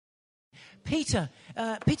Peter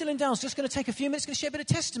Lindell's just going to take a few minutes, going to share a bit of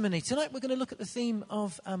testimony. Tonight we're going to look at the theme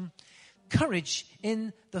of courage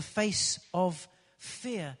in the face of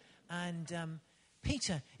fear. And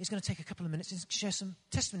Peter is going to take a couple of minutes and share some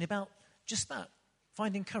testimony about just that,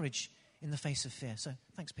 finding courage in the face of fear. So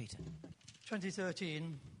thanks, Peter.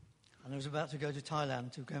 2013, and I was about to go to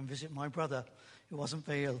Thailand to go and visit my brother, who wasn't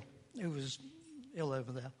very ill. He was ill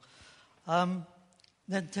over there.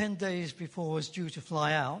 Then 10 days before I was due to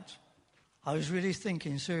fly out, I was really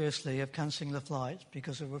thinking seriously of cancelling the flight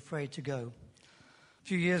because I was afraid to go. A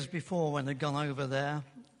few years before, when I'd gone over there,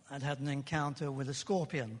 I'd had an encounter with a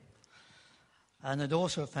scorpion. And I'd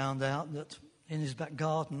also found out that in his back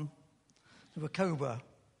garden, there were cobra.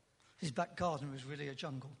 His back garden was really a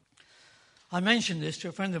jungle. I mentioned this to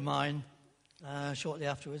a friend of mine shortly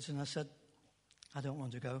afterwards, and I said, I don't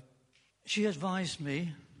want to go. She advised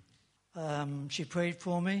me, she prayed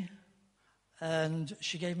for me, and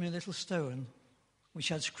she gave me a little stone which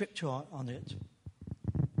had scripture on it.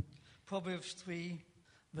 Proverbs 3,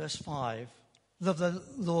 verse 5. Love the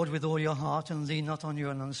Lord with all your heart and lean not on your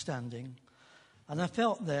own understanding. And I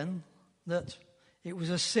felt then that it was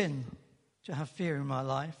a sin to have fear in my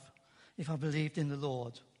life if I believed in the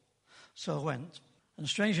Lord. So I went. And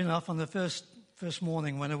strange enough, on the first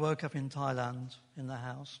morning when I woke up in Thailand, in the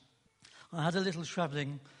house, I had a little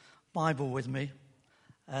travelling Bible with me,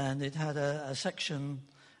 and it had a section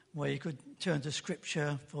where you could turn to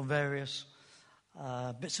Scripture for various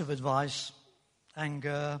bits of advice,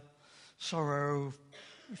 anger, sorrow,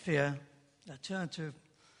 fear. I turned to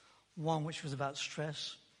one which was about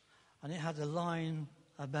stress, and it had a line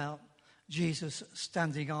about Jesus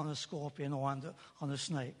standing on a scorpion or on a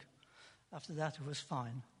snake. After that, it was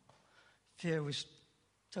fine. Fear was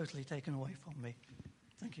totally taken away from me.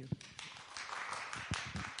 Thank you.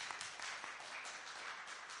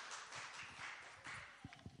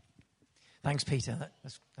 Thanks, Peter.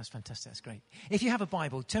 That's fantastic. That's great. If you have a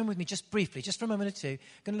Bible, turn with me just briefly, just for a moment or two. I'm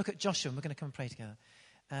going to look at Joshua, and we're going to come and pray together.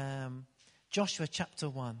 Joshua chapter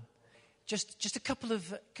 1. Just a couple of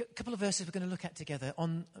verses we're going to look at together,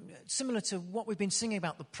 on similar to what we've been singing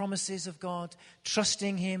about the promises of God,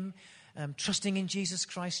 trusting Him, trusting in Jesus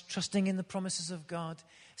Christ, trusting in the promises of God.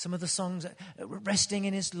 Some of the songs, resting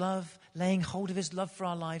in His love, laying hold of His love for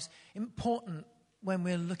our lives. Important when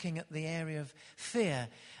we're looking at the area of fear.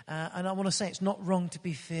 And I want to say it's not wrong to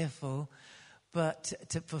be fearful, but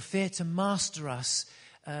for fear to master us,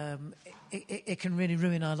 it can really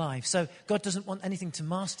ruin our lives. So God doesn't want anything to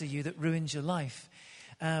master you that ruins your life.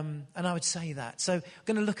 And I would say that. So we're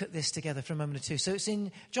going to look at this together for a moment or two. So it's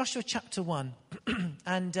in Joshua chapter 1.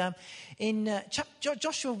 And in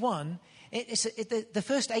Joshua 1, the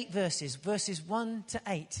first 8 verses 1 to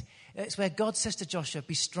 8, it's where God says to Joshua,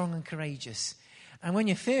 be strong and courageous. And when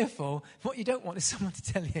you're fearful, what you don't want is someone to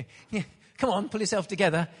tell you, yeah, come on, pull yourself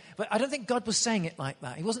together. But I don't think God was saying it like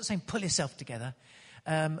that. He wasn't saying pull yourself together.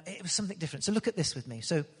 It was something different. So look at this with me.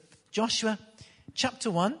 So Joshua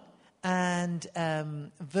chapter 1 and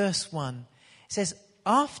verse 1. It says,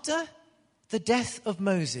 after the death of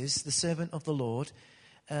Moses, the servant of the Lord,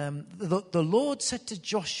 the Lord said to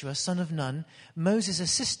Joshua, son of Nun, Moses'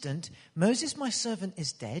 assistant, Moses, my servant,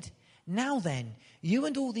 is dead. Now then, you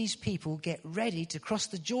and all these people get ready to cross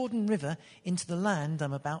the Jordan River into the land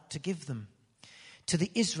I'm about to give them, to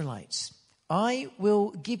the Israelites. I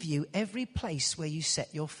will give you every place where you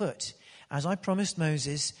set your foot. As I promised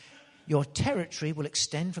Moses, your territory will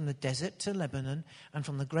extend from the desert to Lebanon and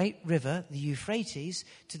from the great river, the Euphrates,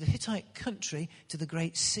 to the Hittite country, to the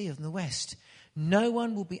great sea of the west. No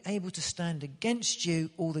one will be able to stand against you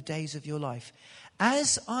all the days of your life.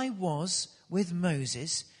 As I was with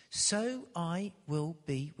Moses, so I will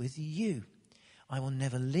be with you. I will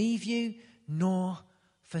never leave you nor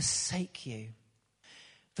forsake you.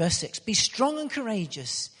 Verse 6, be strong and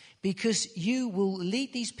courageous, because you will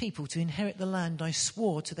lead these people to inherit the land I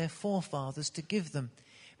swore to their forefathers to give them.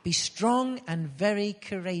 Be strong and very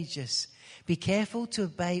courageous. Be careful to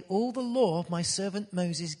obey all the law my servant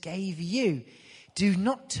Moses gave you. Do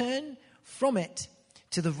not turn from it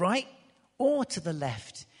to the right or to the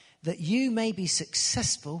left, that you may be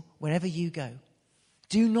successful wherever you go.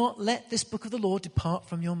 Do not let this book of the law depart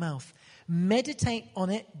from your mouth. Meditate on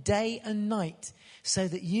it day and night, so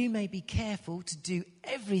that you may be careful to do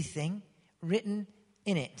everything written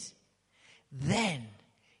in it. Then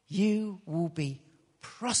you will be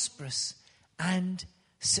prosperous and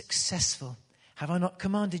successful. Have I not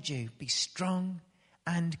commanded you? Be strong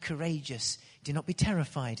and courageous. Do not be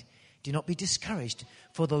terrified. Do not be discouraged,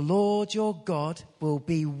 for the Lord your God will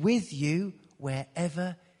be with you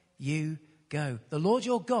wherever you go. The Lord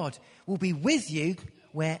your God will be with you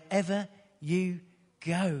wherever you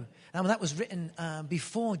go. Now, that was written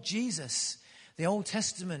before Jesus. The Old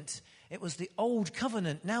Testament, it was the old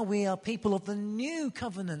covenant. Now we are people of the new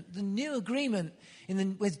covenant, the new agreement.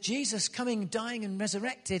 With Jesus coming, dying and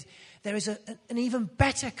resurrected, there is an even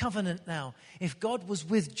better covenant now. If God was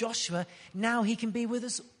with Joshua, now he can be with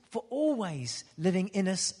us for always, living in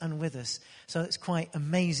us and with us. So it's quite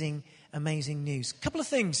amazing, amazing news. A couple of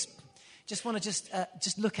things just want to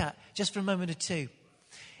just look at just for a moment or two.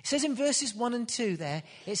 It says in verses 1 and 2 there,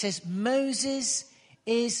 it says, Moses,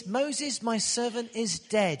 my servant, is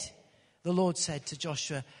dead, the Lord said to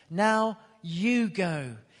Joshua. Now you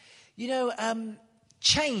go. You know,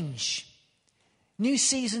 change, new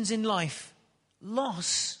seasons in life,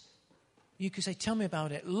 loss. You could say, tell me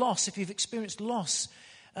about it. Loss, if you've experienced loss,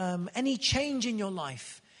 any change in your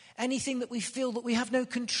life, anything that we feel that we have no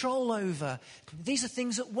control over. These are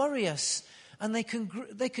things that worry us. And they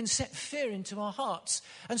can set fear into our hearts.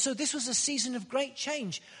 And so this was a season of great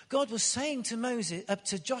change. God was saying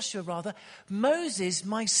to Joshua, Moses,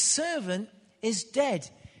 my servant, is dead.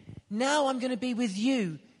 Now I'm going to be with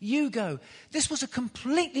you. You go. This was a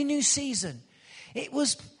completely new season. It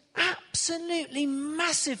was absolutely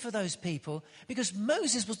massive for those people because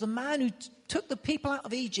Moses was the man who took the people out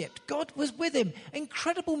of Egypt. God was with him.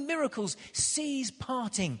 Incredible miracles, seas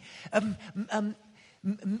parting,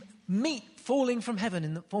 meat falling from heaven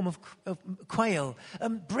in the form of quail,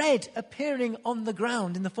 bread appearing on the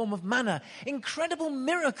ground in the form of manna, incredible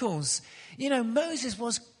miracles. You know, Moses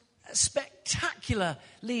was a spectacular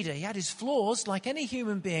leader. He had his flaws like any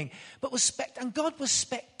human being, but and God was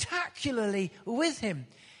spectacularly with him.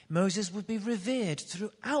 Moses would be revered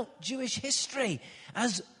throughout Jewish history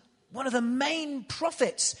as one of the main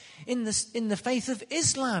prophets in the faith of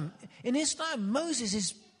Islam. In Islam,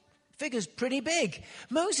 Moses' figure's pretty big.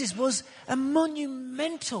 Moses was a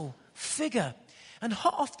monumental figure. And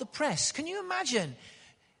hot off the press, can you imagine?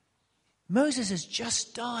 Moses has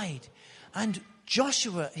just died. And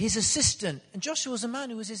Joshua, his assistant, and Joshua was a man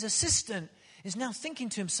who was his assistant, is now thinking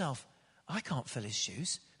to himself, I can't fill his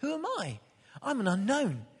shoes. Who am I? I'm an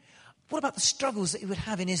unknown. What about the struggles that he would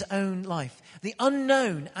have in his own life? The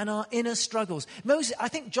unknown and our inner struggles. I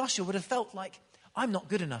think Joshua would have felt like, I'm not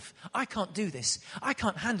good enough. I can't do this. I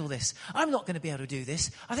can't handle this. I'm not going to be able to do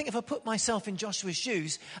this. I think if I put myself in Joshua's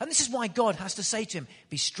shoes, and this is why God has to say to him,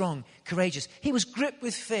 be strong, courageous. He was gripped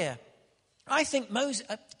with fear. I think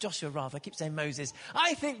Joshua, I keep saying Moses.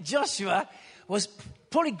 I think Joshua was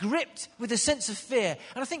probably gripped with a sense of fear.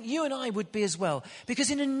 And I think you and I would be as well.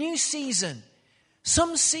 Because in a new season,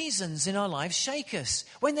 some seasons in our lives shake us.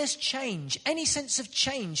 When there's change, any sense of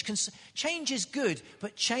change, change is good,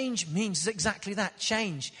 but change means exactly that,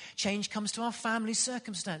 change. Change comes to our family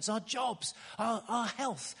circumstance, our jobs, our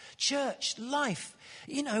health, church, life,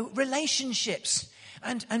 relationships.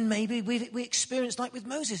 And maybe we experience, like with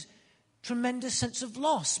Moses, tremendous sense of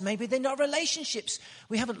loss. Maybe they're not relationships.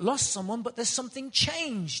 We haven't lost someone, but there's something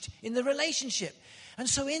changed in the relationship. And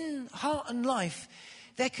so in heart and life,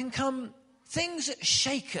 there can come things that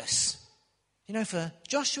shake us. For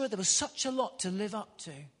Joshua, there was such a lot to live up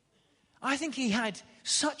to. I think he had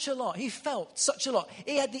such a lot. He felt such a lot.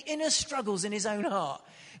 He had the inner struggles in his own heart.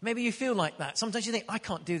 Maybe you feel like that. Sometimes you think, I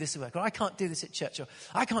can't do this at work, or I can't do this at church, or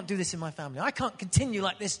I can't do this in my family. I can't continue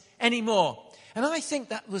like this anymore. And I think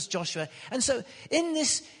that was Joshua. And so in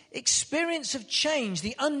this experience of change,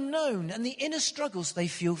 the unknown and the inner struggles, they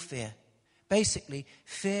fuel fear. Basically,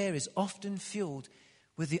 fear is often fueled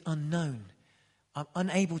with the unknown. I'm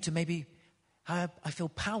unable to I feel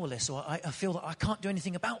powerless, or I feel that I can't do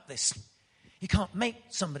anything about this. You can't make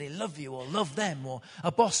somebody love you or love them, or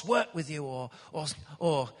a boss work with you, or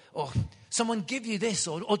someone give you this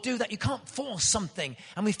or do that. You can't force something,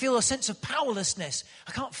 and we feel a sense of powerlessness.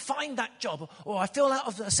 I can't find that job, or I feel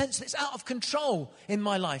a sense that it's out of control in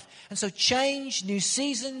my life. And so change, new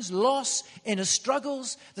seasons, loss, inner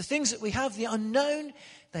struggles, the things that we have, the unknown,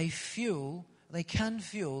 they can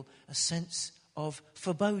fuel a sense of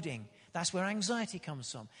foreboding. That's where anxiety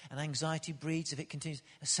comes from. And anxiety breeds, if it continues,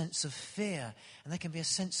 a sense of fear. And there can be a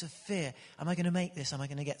sense of fear. Am I going to make this? Am I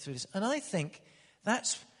going to get through this? And I think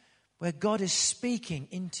that's where God is speaking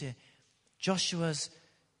into Joshua's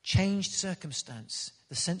changed circumstance,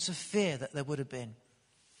 the sense of fear that there would have been.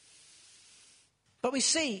 But we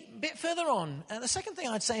see, a bit further on, the second thing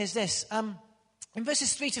I'd say is this. In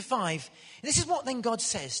verses 3-5, this is what then God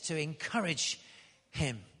says to encourage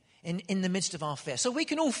him in the midst of our fear. So we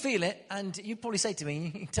can all feel it, and you probably say to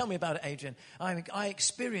me, tell me about it, Adrian. I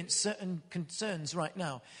experience certain concerns right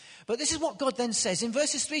now. But this is what God then says. In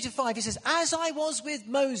verses 3-5, he says, as I was with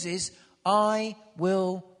Moses, I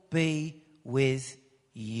will be with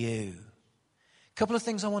you. A couple of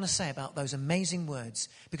things I want to say about those amazing words,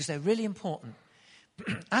 because they're really important.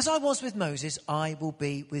 As I was with Moses, I will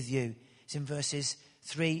be with you. It's in verses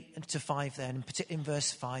 3 to 5 there, and particularly in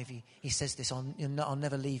verse 5, he says this, I'll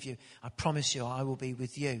never leave you. I promise you, I will be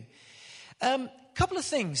with you. Couple of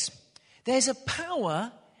things. There's a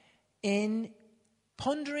power in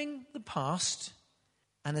pondering the past,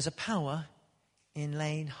 and there's a power in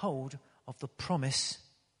laying hold of the promise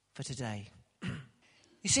for today.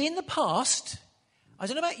 You see, in the past, I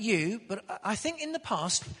don't know about you, but I think in the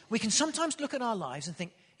past, we can sometimes look at our lives and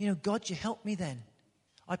think, God, you helped me then.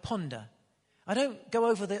 I ponder. I don't go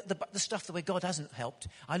over the stuff where God hasn't helped.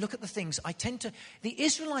 I look at the things. The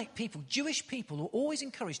Israelite people, Jewish people, were always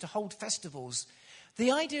encouraged to hold festivals.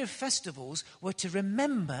 The idea of festivals were to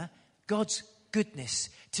remember God's goodness,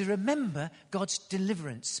 to remember God's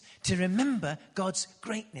deliverance, to remember God's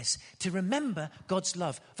greatness, to remember God's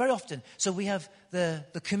love. Very often, so we have the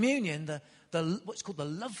communion, what's called the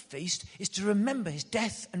love feast, is to remember his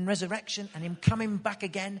death and resurrection and him coming back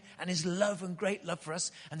again and his love and great love for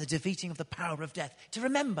us and the defeating of the power of death. To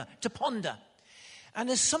remember, to ponder. And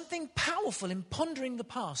there's something powerful in pondering the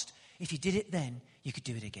past. If you did it then, you could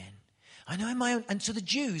do it again. I know in my own, and so the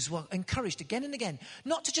Jews were encouraged again and again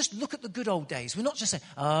not to just look at the good old days. We're not just saying,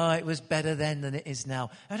 it was better then than it is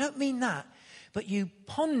now. I don't mean that. But you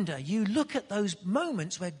ponder, you look at those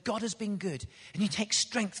moments where God has been good and you take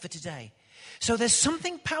strength for today. So there's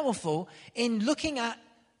something powerful in looking at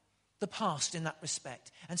the past in that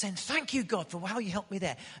respect and saying, thank you, God, for how you helped me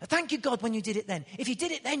there. Thank you, God, when you did it then. If you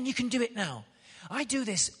did it then, you can do it now. I do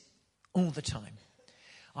this all the time.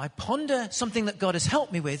 I ponder something that God has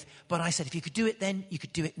helped me with, but I said, if you could do it then, you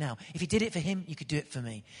could do it now. If you did it for him, you could do it for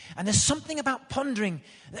me. And there's something about pondering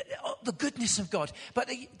the goodness of God. But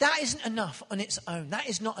that isn't enough on its own. That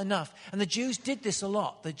is not enough. And the Jews did this a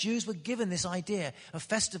lot. The Jews were given this idea of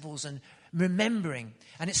festivals and remembering.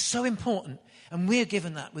 And it's so important. And we're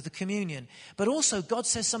given that with the communion. But also, God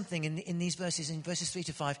says something in these verses, in verses 3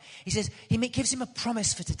 to 5. He says, he gives him a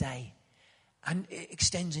promise for today. And it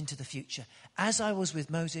extends into the future. As I was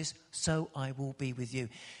with Moses, so I will be with you.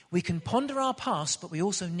 We can ponder our past, but we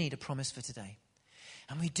also need a promise for today.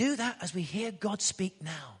 And we do that as we hear God speak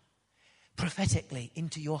now, prophetically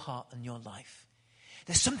into your heart and your life.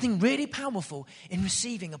 There's something really powerful in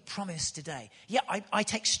receiving a promise today. Yeah, I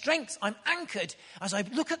take strength. I'm anchored as I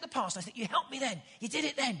look at the past. I think, you helped me then. You did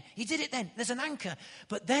it then. You did it then. There's an anchor.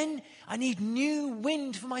 But then I need new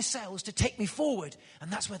wind for my sails to take me forward.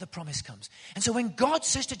 And that's where the promise comes. And so when God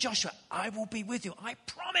says to Joshua, I will be with you, I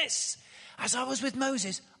promise, as I was with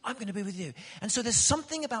Moses, I'm going to be with you. And so there's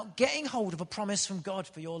something about getting hold of a promise from God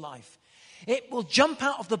for your life. It will jump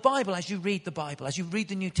out of the Bible as you read the Bible, as you read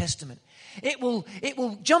the New Testament. It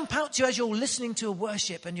will jump out to you as you're listening to a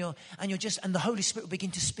worship and the Holy Spirit will begin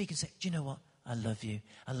to speak and say, do you know what? I love you.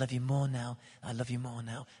 I love you more now. I love you more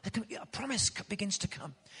now. A promise begins to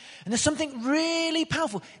come. And there's something really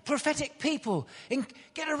powerful. Prophetic people.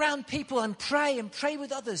 Get around people and pray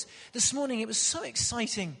with others. This morning it was so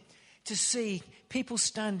exciting to see people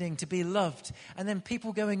standing to be loved and then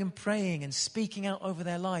people going and praying and speaking out over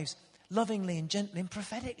their lives. Lovingly and gently and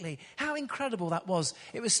prophetically. How incredible that was.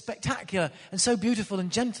 It was spectacular and so beautiful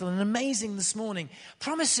and gentle and amazing this morning.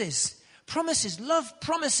 Promises, love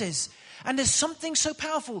promises. And there's something so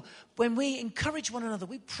powerful when we encourage one another,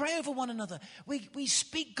 we pray over one another, we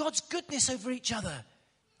speak God's goodness over each other.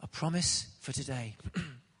 A promise for today.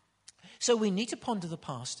 So we need to ponder the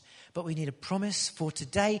past, but we need a promise for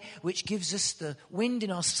today, which gives us the wind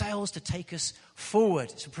in our sails to take us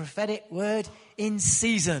forward. It's a prophetic word in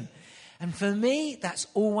season. And for me, that's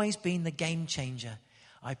always been the game changer.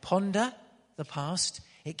 I ponder the past.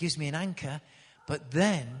 It gives me an anchor. But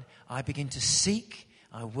then I begin to seek.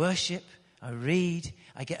 I worship. I read.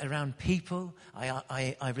 I get around people.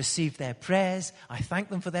 I receive their prayers. I thank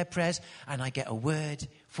them for their prayers. And I get a word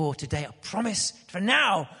for today. A promise for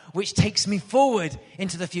now, which takes me forward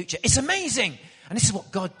into the future. It's amazing. And this is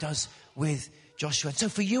what God does with Joshua. And so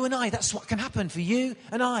for you and I, that's what can happen for you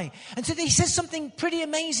and I. And so he says something pretty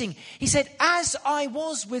amazing. He said, as I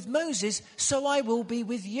was with Moses, so I will be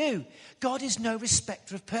with you. God is no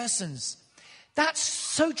respecter of persons. That's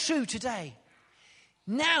so true today.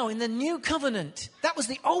 Now in the new covenant, that was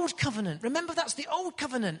the old covenant. Remember, that's the old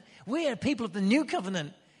covenant. We are people of the new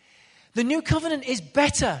covenant. The new covenant is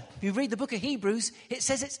better. If you read the book of Hebrews, it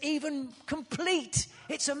says it's even complete.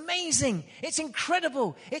 It's amazing. It's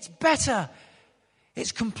incredible. It's better.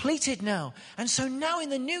 It's completed now. And so now in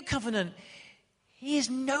the new covenant, He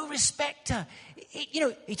is no respecter.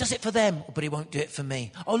 He does it for them, but he won't do it for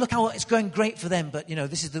me. Oh, look how it's going great for them, but,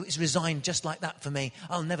 it's resigned just like that for me.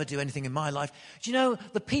 I'll never do anything in my life. Do you know,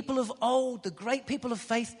 the people of old, the great people of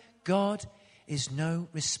faith, God is no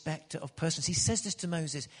respecter of persons. He says this to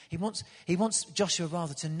Moses. He wants Joshua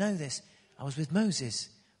rather to know this. I was with Moses,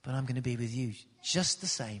 but I'm going to be with you just the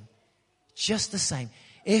same. Just the same,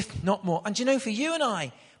 if not more. And for you and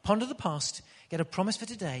I, ponder the past, get a promise for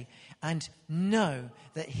today, and know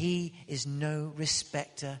that he is no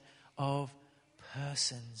respecter of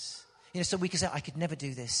persons. So we can say, I could never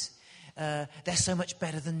do this. They're so much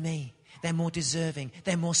better than me. They're more deserving.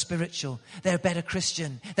 They're more spiritual. They're a better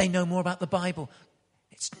Christian. They know more about the Bible.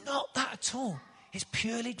 It's not that at all. It's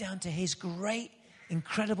purely down to his great,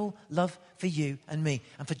 incredible love for you and me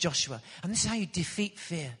and for Joshua. And this is how you defeat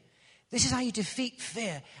fear. This is how you defeat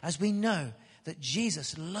fear, as we know that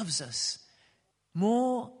Jesus loves us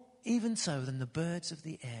more even so than the birds of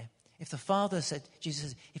the air. If the Father said, Jesus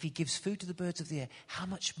says, if he gives food to the birds of the air, how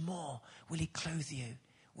much more will he clothe you?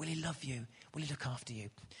 Will he love you? Will he look after you?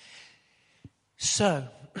 So,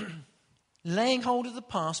 laying hold of the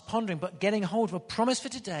past, pondering, but getting hold of a promise for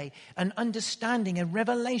today, an understanding, a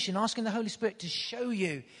revelation, asking the Holy Spirit to show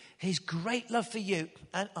you his great love for you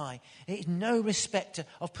and I. He is no respecter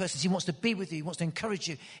of persons. He wants to be with you. He wants to encourage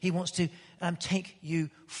you. He wants to take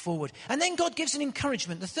you forward. And then God gives an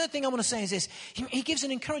encouragement. The third thing I want to say is this. He gives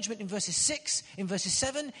an encouragement in verses 6, in verses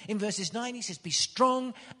 7, in verses 9. He says, be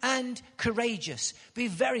strong and courageous. Be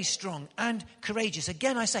very strong and courageous.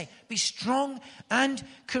 Again, I say, be strong and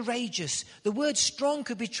courageous. The word strong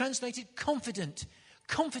could be translated confident.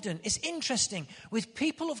 Confident. It's interesting. With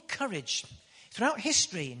people of courage, throughout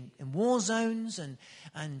history, in war zones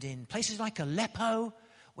and in places like Aleppo,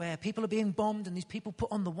 where people are being bombed and these people put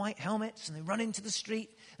on the white helmets and they run into the street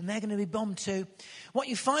and they're going to be bombed too. What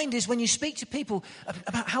you find is when you speak to people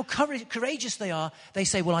about how courageous they are, they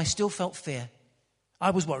say, well, I still felt fear.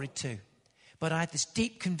 I was worried too. But I had this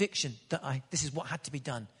deep conviction that this is what had to be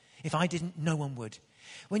done. If I didn't, no one would.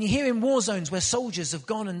 When you hear in war zones where soldiers have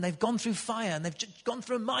gone and they've gone through fire and they've gone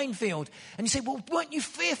through a minefield and you say, well, weren't you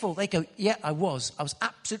fearful? They go, yeah, I was. I was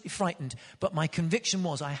absolutely frightened. But my conviction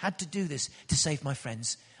was I had to do this to save my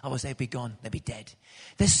friends. Otherwise they'd be gone. They'd be dead.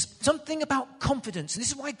 There's something about confidence. And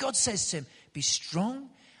this is why God says to him, be strong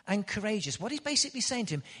and courageous. What he's basically saying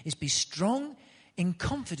to him is be strong and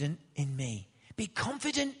confident in me. Be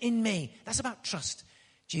confident in me. That's about trust.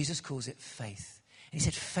 Jesus calls it faith. And he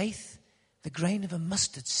said, faith, the grain of a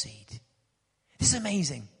mustard seed. This is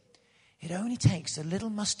amazing. It only takes a little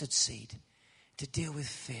mustard seed to deal with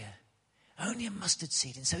fear. Only a mustard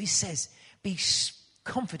seed. And so he says, be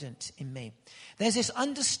confident in me. There's this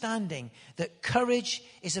understanding that courage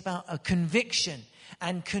is about a conviction.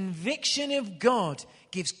 And conviction of God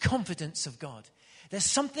gives confidence of God. There's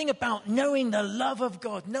something about knowing the love of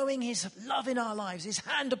God, knowing his love in our lives, his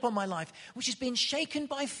hand upon my life, which has been shaken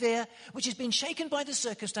by fear, which has been shaken by the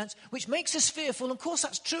circumstance, which makes us fearful. And of course,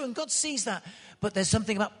 that's true, and God sees that. But there's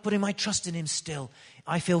something about putting my trust in him still.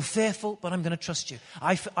 I feel fearful, but I'm going to trust you.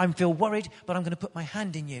 I feel worried, but I'm going to put my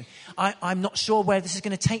hand in you. I'm not sure where this is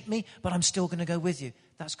going to take me, but I'm still going to go with you.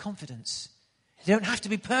 That's confidence. You don't have to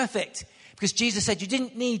be perfect, because Jesus said you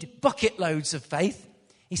didn't need bucket loads of faith.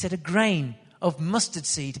 He said a grain of mustard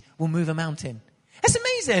seed will move a mountain. That's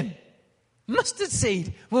amazing. Mustard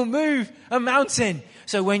seed will move a mountain.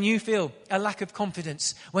 So when you feel a lack of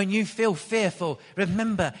confidence, when you feel fearful,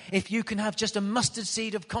 remember, if you can have just a mustard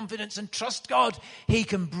seed of confidence and trust God, he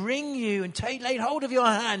can bring you and lay hold of your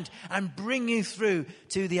hand and bring you through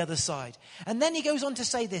to the other side. And then he goes on to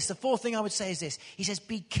say this. The fourth thing I would say is this. He says,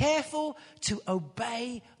 be careful to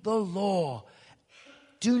obey the law.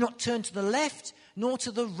 Do not turn to the left nor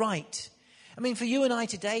to the right. I mean, for you and I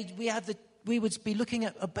today, we would be looking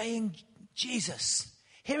at obeying Jesus,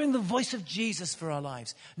 hearing the voice of Jesus for our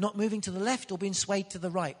lives, not moving to the left or being swayed to the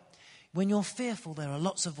right. When you're fearful, there are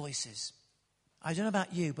lots of voices. I don't know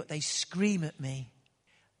about you, but they scream at me.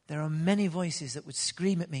 There are many voices that would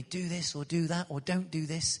scream at me, do this or do that, or don't do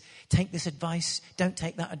this, take this advice, don't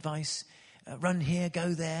take that advice, run here,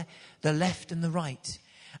 go there, the left and the right.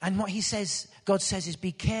 And what God says is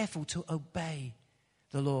be careful to obey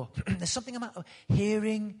the law. There's something about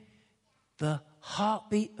hearing the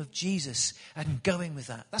heartbeat of Jesus and going with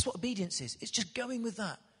that. That's what obedience is. It's just going with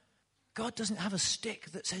that. God doesn't have a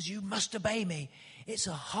stick that says you must obey me. It's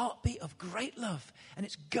a heartbeat of great love, and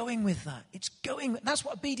it's going with that. That's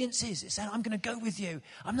what obedience is. It's saying, I'm going to go with you.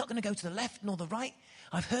 I'm not going to go to the left nor the right.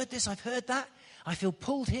 I've heard this, I've heard that. I feel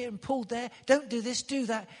pulled here and pulled there. Don't do this, do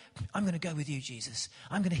that. I'm going to go with you, Jesus.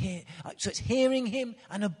 I'm going to hear. So it's hearing him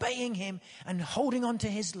and obeying him and holding on to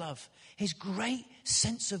his love, his great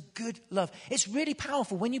sense of good love. It's really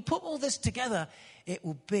powerful. When you put all this together, it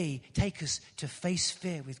will take us to face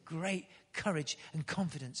fear with great courage and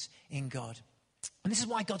confidence in God. And this is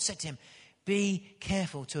why God said to him, be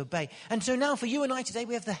careful to obey. And so now for you and I today,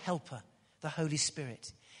 we have the helper, the Holy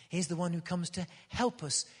Spirit. He's the one who comes to help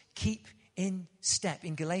us keep in step.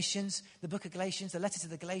 In Galatians, the book of Galatians, the letter to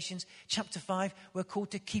the Galatians, chapter 5, we're called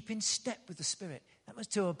to keep in step with the Spirit. That means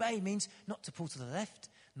to obey means not to pull to the left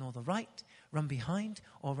nor the right, run behind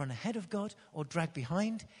or run ahead of God or drag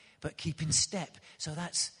behind, but keep in step. So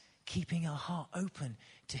that's keeping our heart open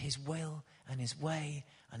to his will and his way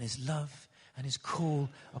and his love and his call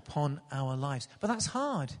upon our lives. But that's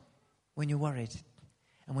hard when you're worried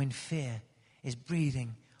and when fear is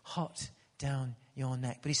breathing hot down your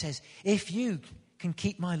neck. But he says, if you can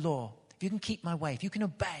keep my law, if you can keep my way, if you can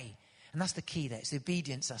obey, and that's the key there, it's the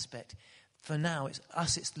obedience aspect. For now,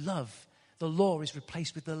 it's love. The law is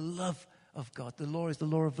replaced with the love of God. The law is the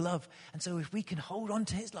law of love. And so if we can hold on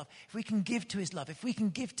to his love, if we can give to his love, if we can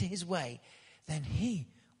give to his way, then he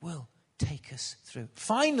will take us through.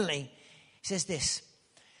 Finally, he says this.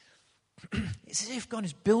 It's as if God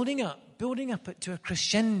is building up it to a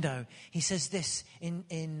crescendo. He says this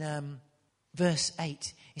in verse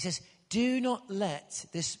 8. He says, do not let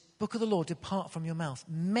this book of the law depart from your mouth.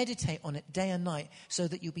 Meditate on it day and night so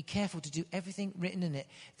that you'll be careful to do everything written in it.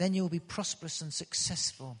 Then you'll be prosperous and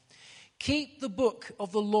successful. Keep the book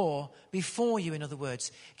of the law before you, in other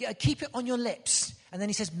words. Keep it on your lips. And then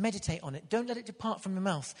he says, meditate on it. Don't let it depart from your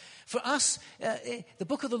mouth. For us, the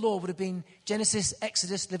book of the law would have been Genesis,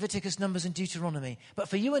 Exodus, Leviticus, Numbers, and Deuteronomy. But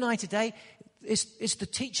for you and I today, it's the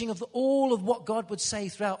teaching of all of what God would say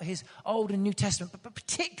throughout his Old and New Testament. But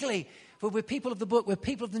particularly, for we're people of the book, we're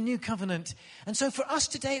people of the new covenant. And so for us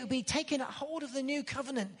today, it would be taking a hold of the new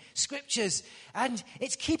covenant scriptures. And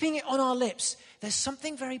it's keeping it on our lips. There's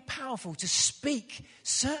something very powerful to speak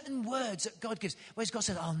certain words that God gives. Where God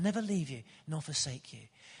says, I'll never leave you nor forsake you.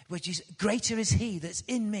 Which is, greater is he that's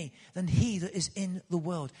in me than he that is in the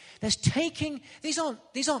world. There's taking, these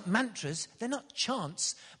aren't mantras, they're not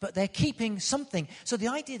chants, but they're keeping something. So the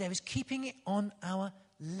idea there is keeping it on our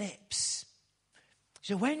lips.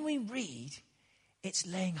 So when we read, it's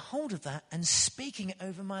laying hold of that and speaking it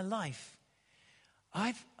over my life.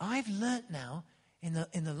 I've learnt now in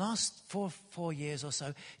the last four years or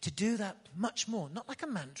so to do that much more, not like a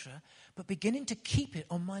mantra, but beginning to keep it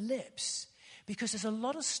on my lips. Because there's a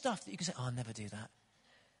lot of stuff that you can say, I'll never do that.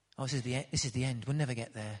 Oh, this is the end. We'll never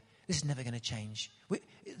get there. This is never going to change.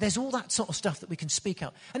 There's all that sort of stuff that we can speak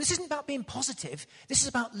out. And this isn't about being positive. This is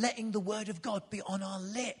about letting the word of God be on our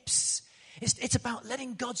lips. It's about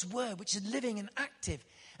letting God's word, which is living and active.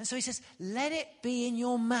 And so he says, let it be in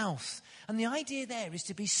your mouth. And the idea there is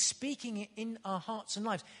to be speaking it in our hearts and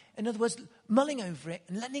lives. In other words, mulling over it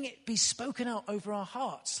and letting it be spoken out over our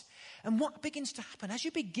hearts. And what begins to happen, as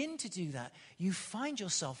you begin to do that, you find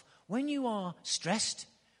yourself, when you are stressed,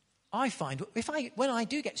 when I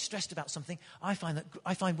do get stressed about something, I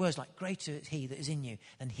find words like, greater is he that is in you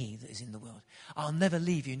than he that is in the world. I'll never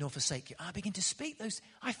leave you nor forsake you. I begin to speak those.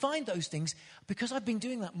 I find those things, because I've been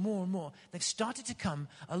doing that more and more, they've started to come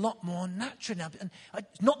a lot more natural now. And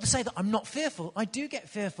not to say that I'm not fearful. I do get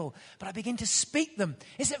fearful, but I begin to speak them.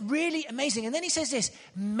 Is it really amazing? And then he says this,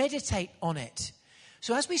 meditate on it.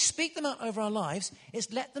 So as we speak them out over our lives,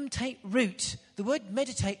 it's let them take root. The word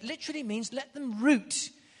meditate literally means let them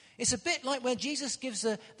root. It's a bit like where Jesus gives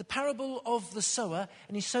the parable of the sower,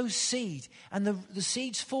 and he sows seed, and the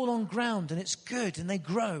seeds fall on ground, and it's good, and they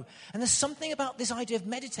grow. And there's something about this idea of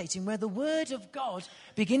meditating where the word of God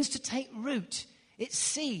begins to take root. It's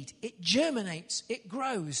seed. It germinates. It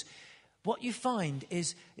grows. What you find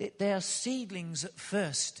is they are seedlings at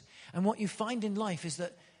first. And what you find in life is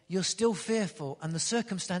that you're still fearful, and the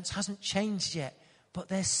circumstance hasn't changed yet, but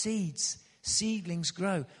they're seeds. Seedlings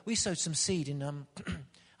grow. We sowed some seed in...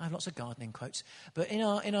 I have lots of gardening quotes, but in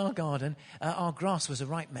our garden, our grass was a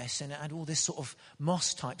right mess, and it had all this sort of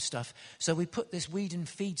moss type stuff. So we put this weed and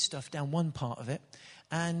feed stuff down one part of it,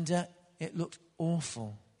 and it looked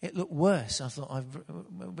awful. It looked worse. I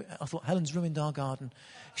thought Helen's ruined our garden.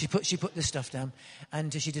 She put this stuff down,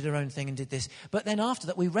 and she did her own thing and did this. But then after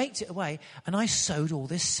that, we raked it away, and I sowed all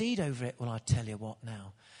this seed over it. Well, I tell you what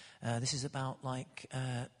now. This is about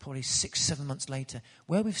probably 6-7 months later,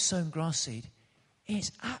 where we've sown grass seed.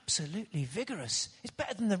 It's absolutely vigorous. It's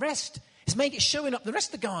better than the rest. It's showing up the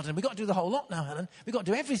rest of the garden. We've got to do the whole lot now, Helen. We've got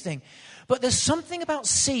to do everything. But there's something about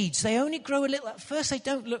seeds. They only grow a little. At first, they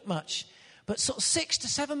don't look much. But sort of 6 to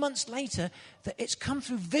 7 months later, that it's come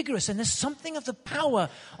through vigorous, and there's something of the power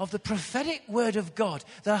of the prophetic word of God,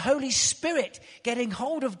 the Holy Spirit getting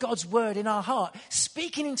hold of God's word in our heart,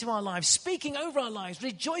 speaking into our lives, speaking over our lives,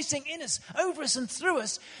 rejoicing in us, over us and through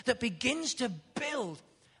us, that begins to build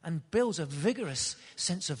and builds a vigorous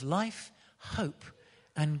sense of life, hope,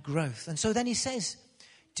 and growth. And so then he says,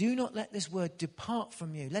 do not let this word depart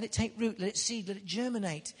from you. Let it take root, let it seed, let it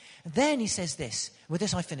germinate. And then he says this, with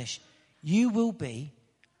this I finish. You will be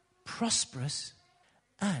prosperous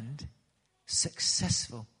and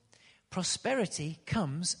successful. Prosperity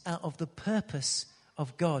comes out of the purpose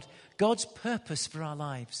of God. God's purpose for our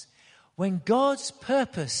lives. When God's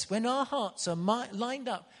purpose, when our hearts are lined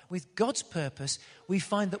up with God's purpose, we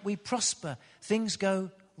find that we prosper. Things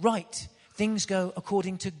go right. Things go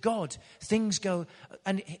according to God. Things go,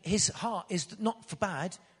 and his heart is not for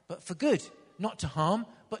bad, but for good. Not to harm,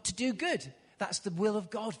 but to do good. That's the will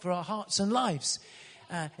of God for our hearts and lives.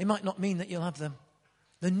 It might not mean that you'll have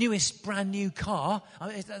the newest brand new car. I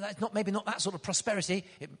mean, that's maybe not that sort of prosperity.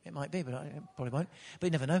 It might be, but I probably won't. But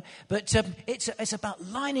you never know. But it's about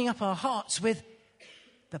lining up our hearts with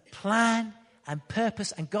the plan and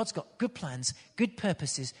purpose. And God's got good plans, good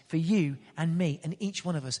purposes for you and me and each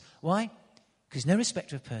one of us. Why? Because no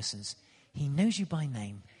respecter of persons. He knows you by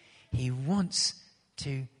name. He wants to.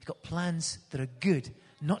 He's got plans that are good,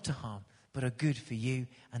 not to harm, but are good for you,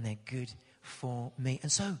 and they're good for me. And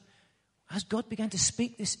so, as God began to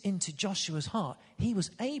speak this into Joshua's heart, he was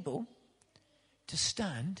able to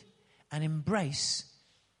stand and embrace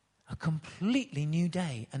a completely new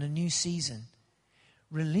day and a new season,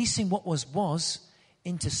 releasing what was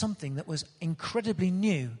into something that was incredibly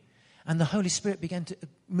new. And the Holy Spirit began to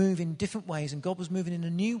move in different ways, and God was moving in a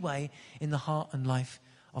new way in the heart and life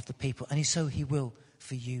of the people. And so he will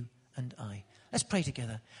for you and I. Let's pray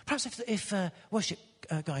together. Perhaps if worship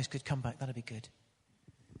guys could come back, that'd be good.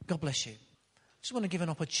 God bless you. Just want to give an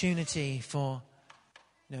opportunity for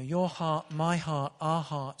your heart, my heart, our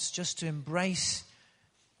hearts, just to embrace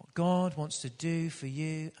what God wants to do for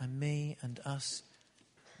you and me and us.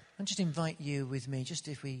 And just invite you with me, just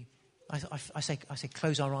if we, I say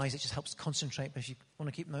close our eyes, it just helps concentrate, but if you want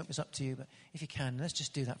to keep them open, it's up to you. But if you can, let's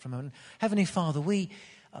just do that for a moment. Heavenly Father, we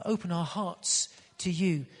open our hearts to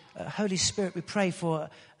you. Holy Spirit, we pray for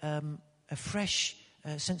a fresh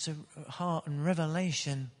sense of heart and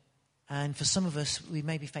revelation. And for some of us, we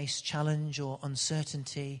maybe face challenge or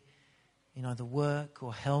uncertainty in either work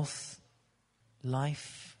or health,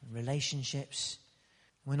 life, relationships.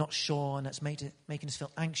 We're not sure, and that's making us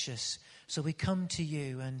feel anxious. So we come to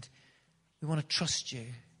you and we want to trust you.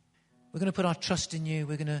 We're going to put our trust in you.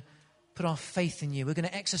 We're going to put our faith in you. We're going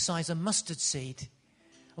to exercise a mustard seed.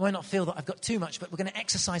 I might not feel that I've got too much, but we're going to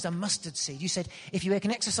exercise a mustard seed. You said, if you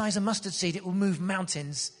can exercise a mustard seed, it will move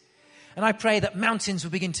mountains. And I pray that mountains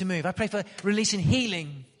will begin to move. I pray for releasing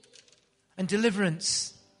healing and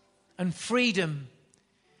deliverance and freedom,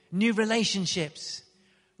 new relationships,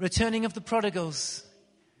 returning of the prodigals,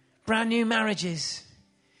 brand new marriages,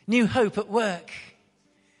 new hope at work,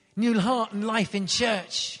 new heart and life in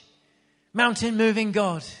church, mountain moving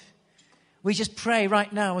God. We just pray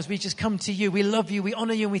right now as we just come to you. We love you, we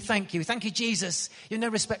honor you, and we thank you. Thank you, Jesus. You're no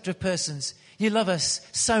respecter of persons. You love us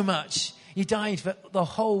so much. You died for the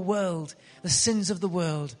whole world, the sins of the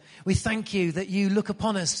world. We thank you that you look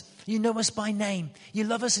upon us. You know us by name. You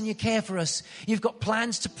love us and you care for us. You've got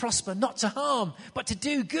plans to prosper, not to harm, but to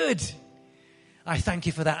do good. I thank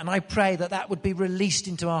you for that, and I pray that that would be released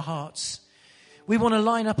into our hearts. We want to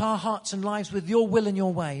line up our hearts and lives with your will and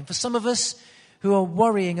your way. And for some of us who are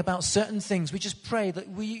worrying about certain things, we just pray that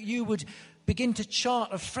you would begin to chart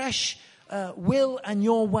a fresh will and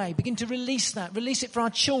your way. Begin to release that. Release it for our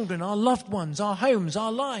children, our loved ones, our homes,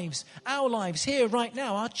 our lives here right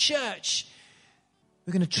now, our church.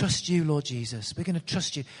 We're going to trust you, Lord Jesus. We're going to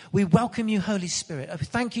trust you. We welcome you, Holy Spirit.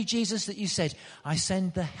 Thank you, Jesus, that you said, I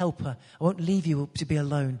send the helper. I won't leave you to be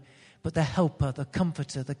alone, but the helper, the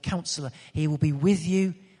comforter, the counselor, he will be with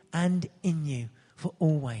you and in you for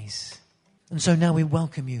always. And so now we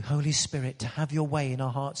welcome you, Holy Spirit, to have your way in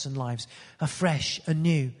our hearts and lives, afresh,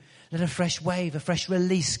 anew. Let a fresh wave, a fresh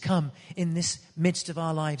release come in this midst of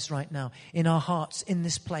our lives right now, in our hearts, in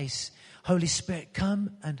this place. Holy Spirit,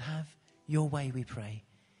 come and have your way, we pray,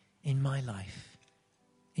 in my life.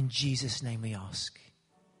 In Jesus' name we ask.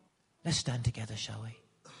 Let's stand together, shall we?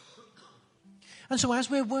 And so as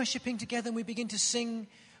we're worshiping together and we begin to sing,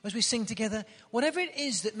 as we sing together, whatever it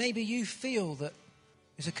is that maybe you feel that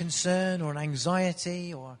is a concern or an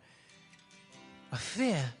anxiety or a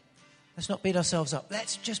fear, let's not beat ourselves up.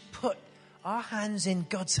 Let's just put our hands in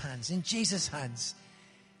God's hands, in Jesus' hands.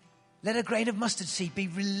 Let a grain of mustard seed be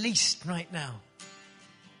released right now.